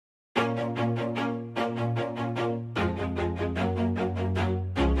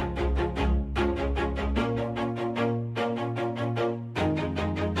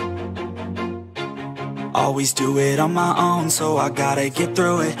Always do it on my own, so I gotta get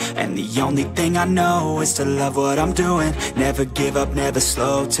through it. And the only thing I know is to love what I'm doing. Never give up, never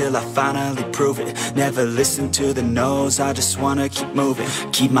slow, till I finally prove it. Never listen to the no's, I just wanna keep moving.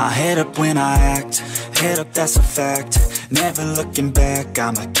 Keep my head up when I act, head up, that's a fact. Never looking back,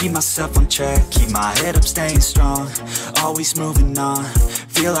 I'ma keep myself on track. Keep my head up, staying strong, always moving on.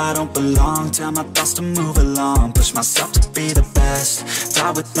 Feel I don't belong, tell my thoughts to move along. Push myself to be the best,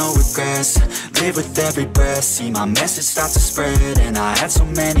 die with no regrets. Live with every breath, see my message start to spread. And I had so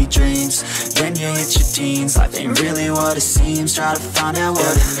many dreams, then you hit your teens. Life ain't really what it seems, try to find out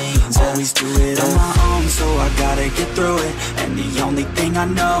what it means. Always do it on my own, so I gotta get through it. And the only thing I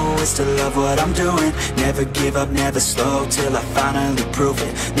know is to love what I'm doing. Never give up, never slow, till I finally prove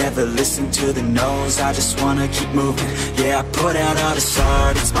it. Never listen to the no's, I just wanna keep moving. Yeah, I put out all this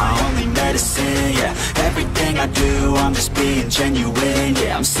art, it's my only medicine. Yeah, everything I do, I'm just being genuine.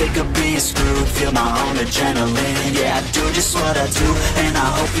 Yeah, I'm sick of being screwed, feel my own adrenaline. Yeah, I do just what I do, and I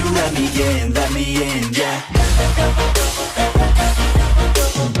hope you let me in, yeah.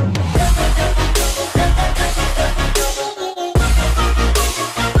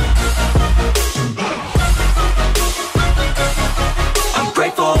 I'm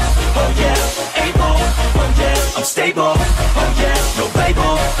grateful, oh yeah, able, oh yeah, I'm stable, oh yeah, no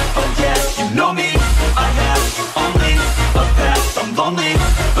label, oh yeah, you know me, I have only a path, I'm lonely,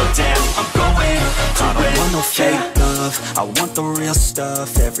 but damn, I'm going to win. I don't want no fake love, I want the real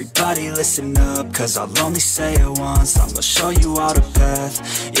stuff. Everybody listen up, cause I'll only say it once. I'm gonna show you all the path,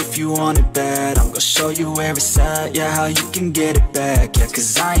 if you want it bad. I'm gonna show you where it's at, yeah, how you can get it back. Yeah,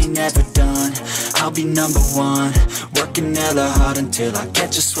 cause I ain't never done, I'll be number one. Working hella hard until I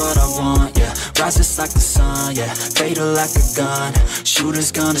get just what I want, yeah. Rises like the sun, yeah, fatal like a gun.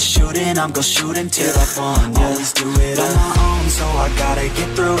 Shooters gonna shoot and I'm gonna shoot until I won, yeah. Always do it on my own, so I gotta get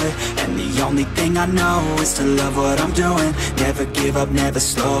through it. And the only thing I know is to love what I'm doing. Never give up, never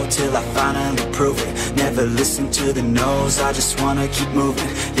slow, till I finally prove it. Never listen to the no's, I just wanna keep moving.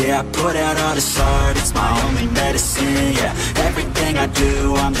 Yeah, I put out all this art, it's my only medicine. Yeah, everything I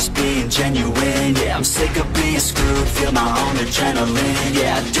do, I'm just being genuine. Yeah, I'm sick of being screwed, feel my own adrenaline.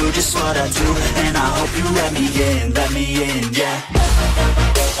 Yeah, I do just what I do, and I hope you let me in, yeah.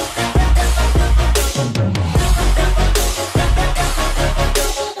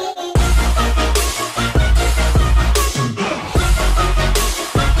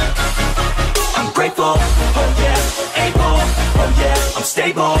 Grateful, oh yeah, able, oh yeah, I'm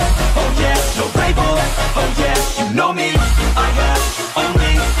stable, oh yeah, no label, oh yeah, you know me, I have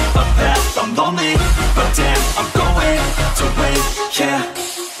only a path, I'm lonely, but damn, I'm going to win, yeah.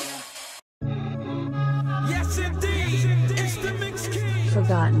 Yes indeed, it's the Mix King.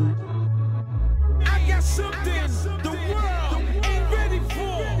 Forgotten. I got something the world ain't ready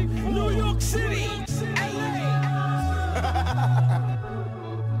for. New York City, LA.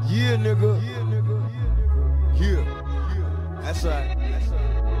 Yeah, nigga. Yeah. That's right.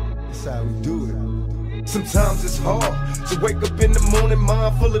 That's how we do it. Sometimes it's hard to wake up in the morning,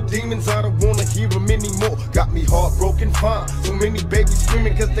 mind full of demons. I don't wanna hear them anymore. Got me heartbroken, fine. So many babies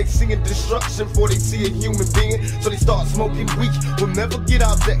screaming cause they seeing destruction before they see a human being. So they start smoking weed. We'll never get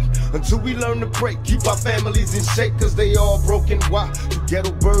our day until we learn to pray. Keep our families in shape cause they all broken. Why do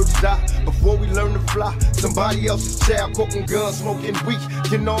ghetto birds die before we learn to fly? Somebody else's child cooking guns, smoking weed.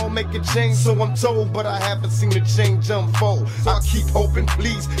 Can all make a change, so I'm told, but I haven't seen the change unfold. I keep hoping,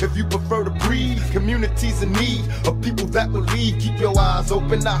 please, if you prefer to breathe. Communities in need of people that will lead. Keep your eyes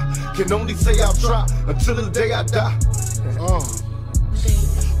open, I can only say I'll try until the day I die.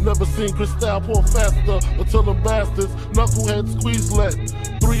 Never seen Cristal pour faster until the bastards knuckleheads squeeze lead.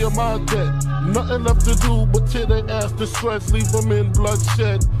 3 of my dead, nothing left to do but tear their ass to shreds, leave them in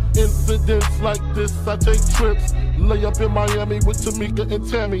bloodshed. Incidents like this, I take trips. Lay up in Miami with Tamika and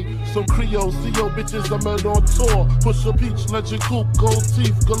Tammy. Some Creole CO bitches I met on tour. Push a peach, legend coupe, gold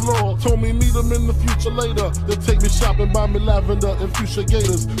teeth galore. Told me meet them in the future later. Then take me shopping, buy me lavender and fuchsia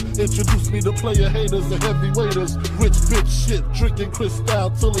gators. Introduce me to player haters and heavyweighters. Rich bitch shit, drinking Cristal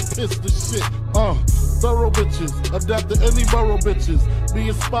till they piss the shit. Thorough bitches, adapt to any borough bitches. Be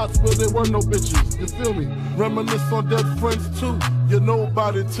in spots where there were no bitches, you feel me? Reminisce on dead friends too. You're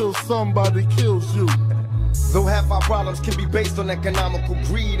nobody till somebody kills you. Though half our problems can be based on economical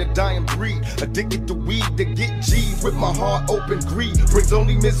greed, a dying breed, addicted to weed to get G's. With my heart open, greed brings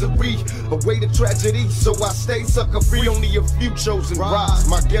only misery, away to tragedy. So I stay sucker free, only a few chosen rise.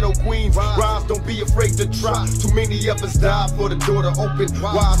 My ghetto queens rise, don't be afraid to try. Too many of us die for the door to open.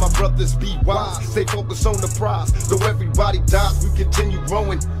 Why my brothers be wise, stay focused on the prize. Though everybody dies, we continue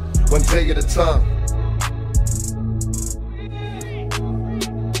growing, one day at a time.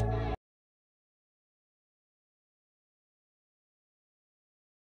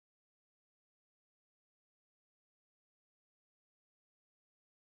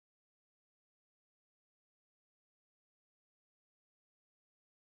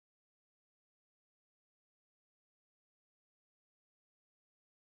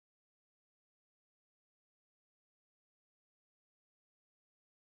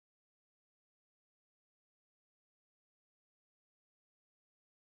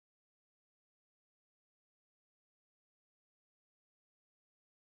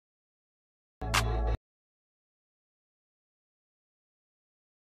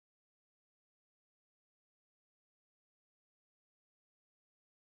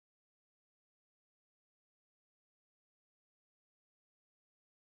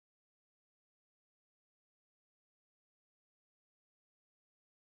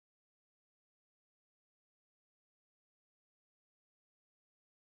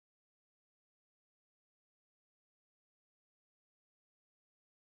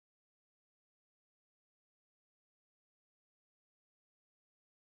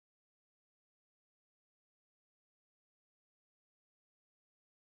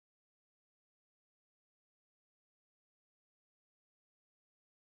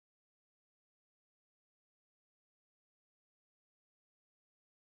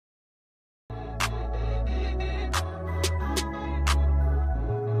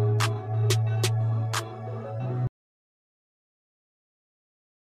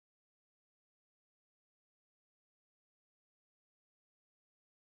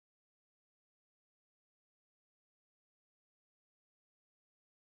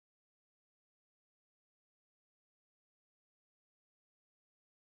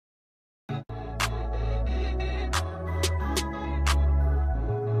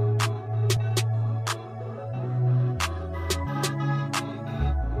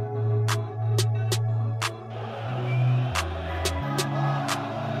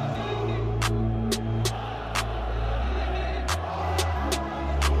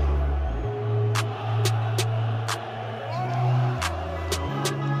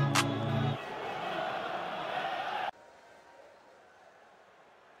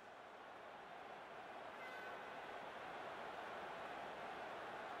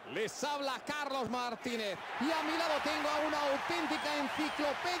 Les habla Carlos Martínez y a mi lado tengo a una auténtica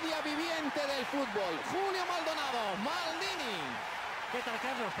enciclopedia viviente del fútbol, Julio Maldonado, Maldini. ¿Qué tal,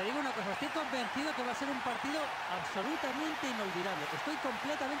 Carlos? Te digo una cosa, estoy convencido que va a ser un partido absolutamente inolvidable. Estoy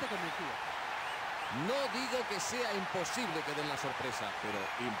completamente convencido. No digo que sea imposible que den la sorpresa, pero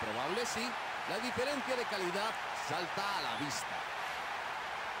improbable sí. La diferencia de calidad salta a la vista.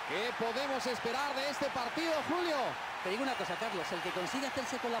 ¿Qué podemos esperar de este partido, Julio? Te digo una cosa, Carlos, el que consiga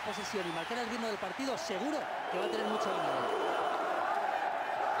hacerse con la posesión y marcar el ritmo del partido, seguro que va a tener mucho ganador.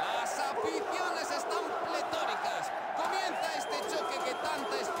 Las aficiones están pletóricas. Comienza este choque que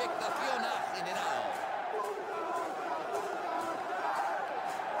tanta expectación ha generado.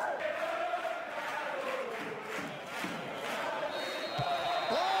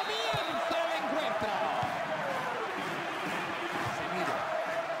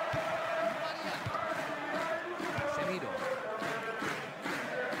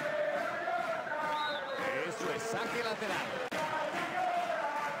 Saque lateral.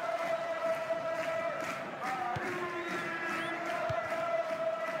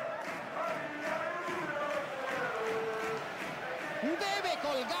 Debe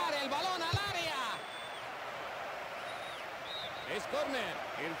colgar el balón al área. Es córner.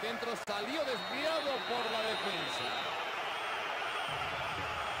 El centro salió desviado por la defensa.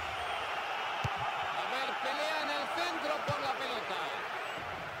 A ver, pelea en el centro por la pelota.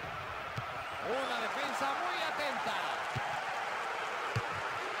 Una defensa muy atenta.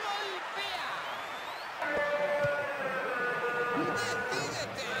 ¡Golpea!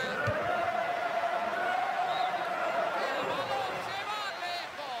 ¡Decídete! ¡El balón se va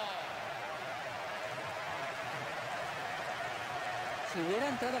lejos! Si hubiera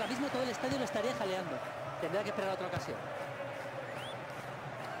entrado ahora mismo, todo el estadio lo estaría jaleando. Tendrá que esperar a otra ocasión.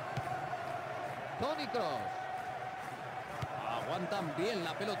 Toni Kroos. Aguantan bien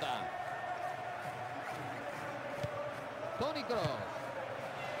la pelota. Toni Kroos.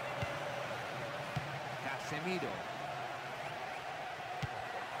 Casemiro.